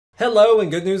Hello and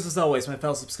good news as always, my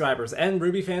fellow subscribers and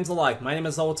RWBY fans alike. My name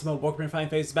is Ultima. Welcome to Fine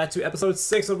Faces back to episode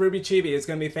 6 of RWBY Chibi. It's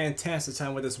going to be a fantastic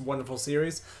time with this wonderful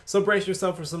series, so brace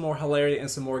yourself for some more hilarity and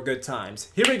some more good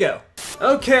times. Here we go.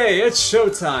 Okay, it's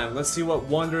showtime. Let's see what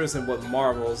wonders and what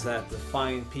marvels that the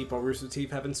fine people Rooster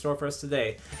Teeth have in store for us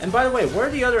today. And by the way, what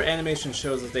are the other animation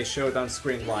shows that they showed on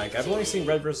screen like? I've only seen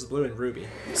Red vs. Blue and RWBY.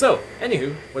 So,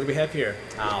 anywho, what do we have here?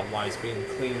 Ah, wise being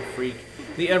clean freak.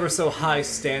 The ever so high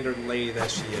standard lady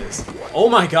that she is. Oh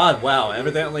my god, wow,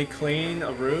 evidently clean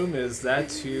a room is that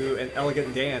to an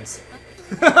elegant dance.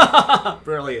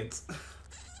 Brilliant.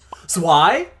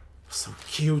 Zwei? So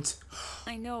cute.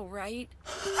 I know, right?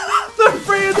 They're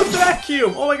afraid of the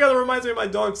vacuum! Oh my god, that reminds me of my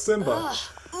dog Simba. Ugh,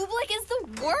 Oobleck is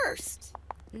the worst.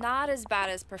 Not as bad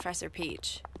as Professor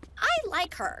Peach. I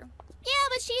like her. Yeah,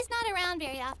 but she's not around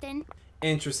very often.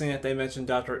 Interesting that they mentioned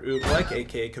Dr. Oobleck,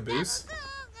 aka Caboose.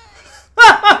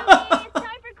 It's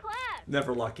time for class.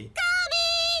 Never lucky.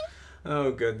 Coming!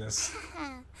 Oh goodness.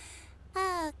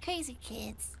 Oh, crazy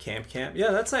kids. Camp.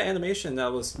 Yeah, that's that animation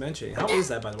that was mentioned. How is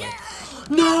that, by the way?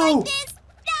 Not No! like this!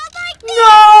 Not like this!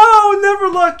 No! Never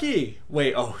lucky!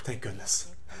 Wait, oh, thank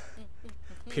goodness.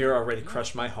 Pierre already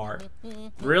crushed my heart.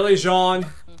 Really, Jean?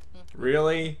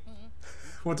 Really?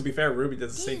 Well, to be fair, RWBY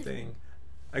does the same thing.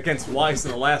 Against Weiss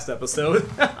in the last episode.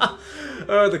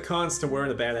 Oh, the cons to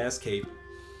wearing a badass cape.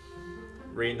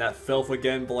 Reading that filth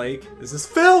again, Blake. Is this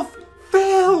filth?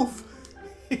 Filth!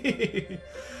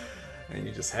 And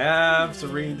you just have to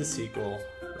read the sequel.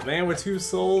 The Man with 2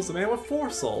 Souls, The Man with 4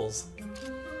 Souls.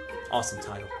 Awesome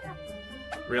title.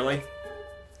 Really?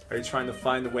 Are you trying to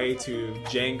find a way to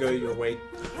Jenga your way?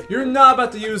 You're not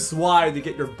about to use Y to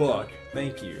get your book.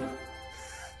 Thank you.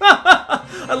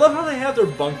 I love how they have their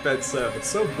bunk bed set up. It's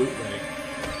so bootleg.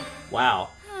 Wow.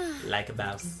 Like a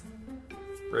mouse.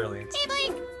 Brilliant. Hey,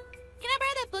 Blake! Can I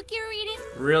borrow that book you were reading?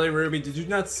 Really, RWBY? Did you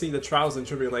not see the trials and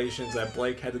tribulations that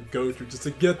Blake had to go through just to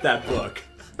get that book?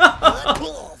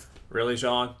 Really,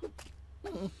 Sean?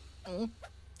 I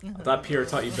thought Pierre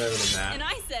taught you better than that. And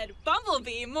I said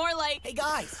Bumblebee, more like... Hey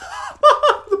guys,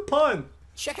 The pun!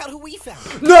 check out who we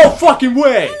found. No fucking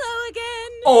way! Hello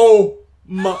again. Oh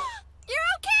my... You're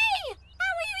okay! How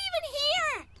are you even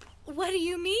here? What do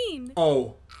you mean?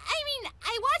 Oh I mean,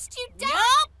 I watched you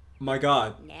die. my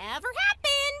god. Never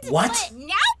happened. What? But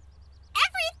nope.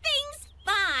 Everything's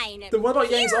fine. Then what about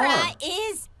Yang's Kira arm?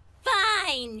 is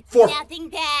fine. For- Nothing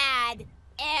bad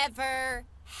ever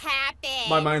happened.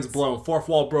 My mind's blown. Fourth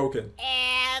wall broken.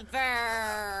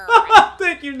 Ever.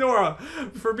 Thank you, Nora,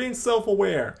 for being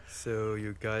self-aware. So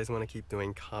you guys want to keep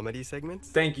doing comedy segments?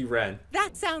 Thank you, Ren.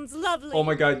 That sounds lovely. Oh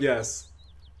my god, yes.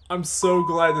 I'm so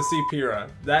glad to see Pyrrha.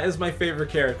 That is my favorite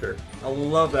character. I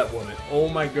love that woman. Oh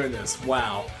my goodness,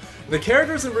 wow. The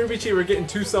characters in RWBY Chibi were getting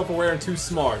too self-aware and too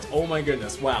smart. Oh my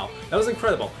goodness, wow. That was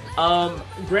incredible.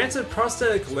 Granted,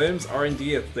 prosthetic limbs are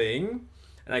indeed a thing,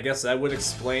 and I guess that would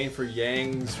explain for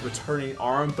Yang's returning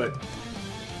arm, but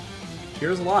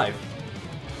Pyrrha's alive.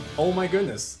 Oh my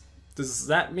goodness. Does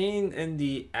that mean in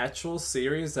the actual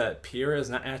series that Pyrrha is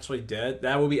not actually dead?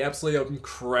 That would be absolutely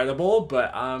incredible,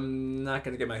 but I'm not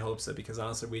going to get my hopes up because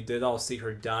honestly we did all see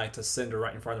her die to cinder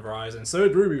right in front of our eyes, and so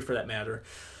did RWBY for that matter.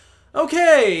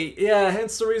 Okay, yeah,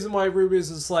 hence the reason why RWBY is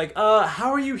just like,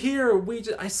 how are you here?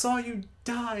 I saw you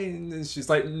die, and then she's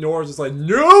like, Nora's just like,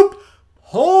 nope!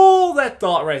 Hold that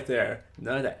thought right there.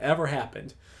 None of that ever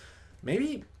happened.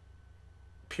 Maybe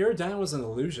Pyrrha dying was an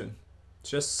illusion.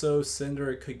 Just so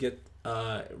Cinder could get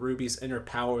Ruby's inner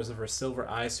powers of her silver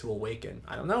eyes to awaken.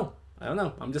 I don't know.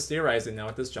 I'm just theorizing now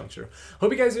at this juncture.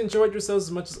 Hope you guys enjoyed yourselves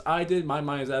as much as I did. My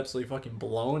mind is absolutely fucking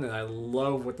blown, and I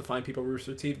love what the fine people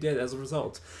Rooster Teeth did as a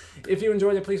result. If you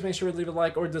enjoyed it, please make sure to leave a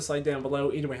like or dislike down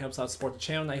below. Either way helps out support the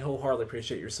channel, and I wholeheartedly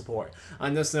appreciate your support.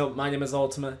 On this note, my name is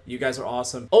Ultima. You guys are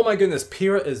awesome. Oh my goodness,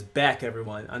 Pyrrha is back,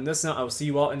 everyone. On this note, I will see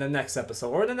you all in the next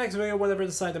episode, or the next video, whatever I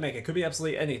decide to make. It could be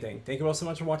absolutely anything. Thank you all so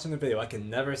much for watching the video. I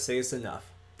can never say this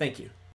enough. Thank you.